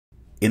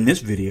In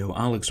this video,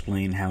 I'll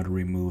explain how to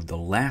remove the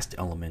last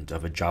element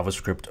of a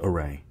JavaScript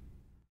array.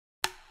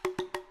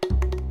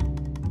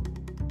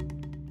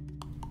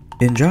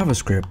 In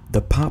JavaScript,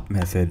 the pop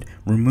method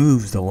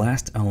removes the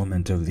last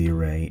element of the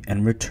array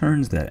and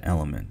returns that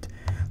element.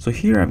 So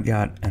here I've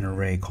got an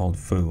array called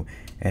foo,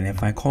 and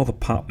if I call the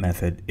pop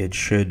method, it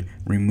should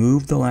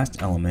remove the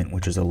last element,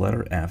 which is the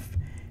letter F,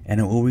 and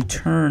it will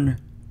return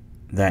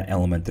that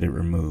element that it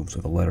removes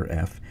with the letter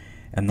F,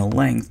 and the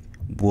length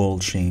will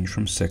change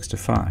from 6 to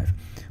 5.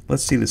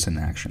 Let's see this in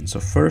action.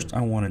 So first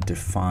I want to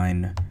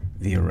define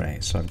the array.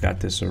 So I've got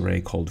this array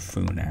called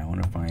foo now,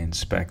 and if I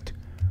inspect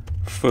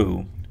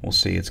foo, we'll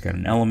see it's got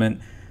an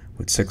element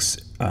with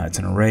it's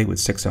an array with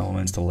 6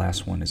 elements. The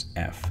last one is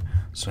F.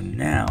 So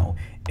now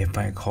if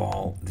I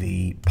call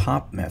the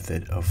pop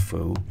method of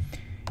foo,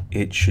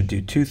 it should do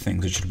two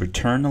things. It should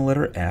return the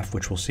letter F,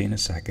 which we'll see in a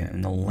second,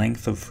 and the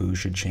length of foo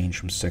should change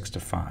from 6 to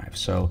 5.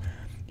 So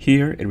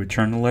here it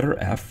returned the letter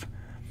F,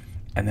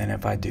 and then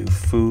if I do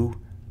foo.length,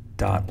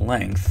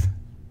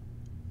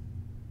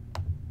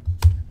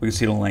 we can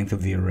see the length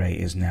of the array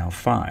is now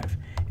 5.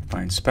 If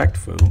I inspect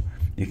foo,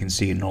 you can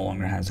see it no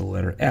longer has the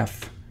letter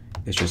F.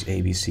 It's just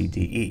A, B, C,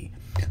 D, E.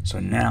 So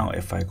now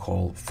if I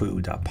call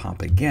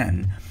foo.pop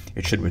again,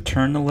 it should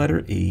return the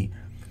letter E,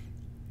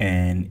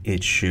 and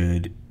it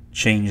should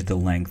change the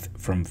length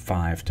from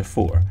 5 to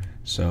 4.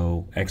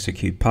 So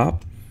execute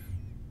pop,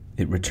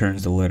 it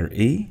returns the letter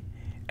E,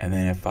 and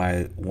then if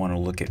I want to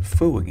look at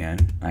foo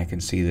again, I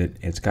can see that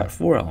it's got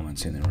 4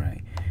 elements in the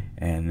array.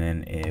 And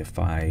then if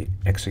I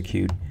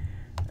execute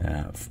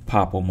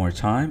pop one more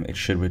time, it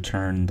should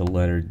return the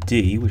letter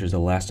D, which is the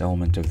last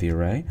element of the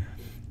array,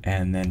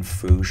 and then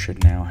foo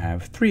should now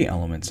have 3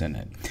 elements in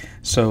it.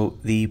 So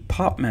the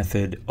pop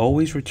method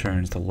always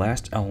returns the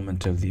last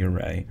element of the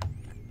array.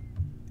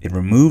 It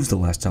removes the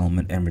last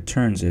element and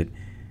returns it,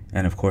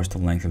 and of course the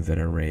length of that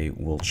array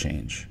will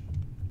change.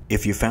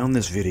 If you found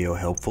this video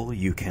helpful,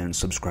 you can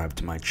subscribe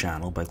to my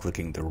channel by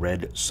clicking the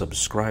red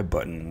subscribe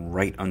button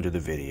right under the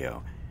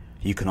video.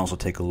 You can also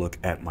take a look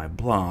at my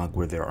blog,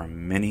 where there are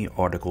many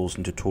articles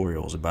and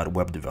tutorials about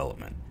web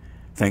development.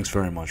 Thanks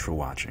very much for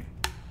watching.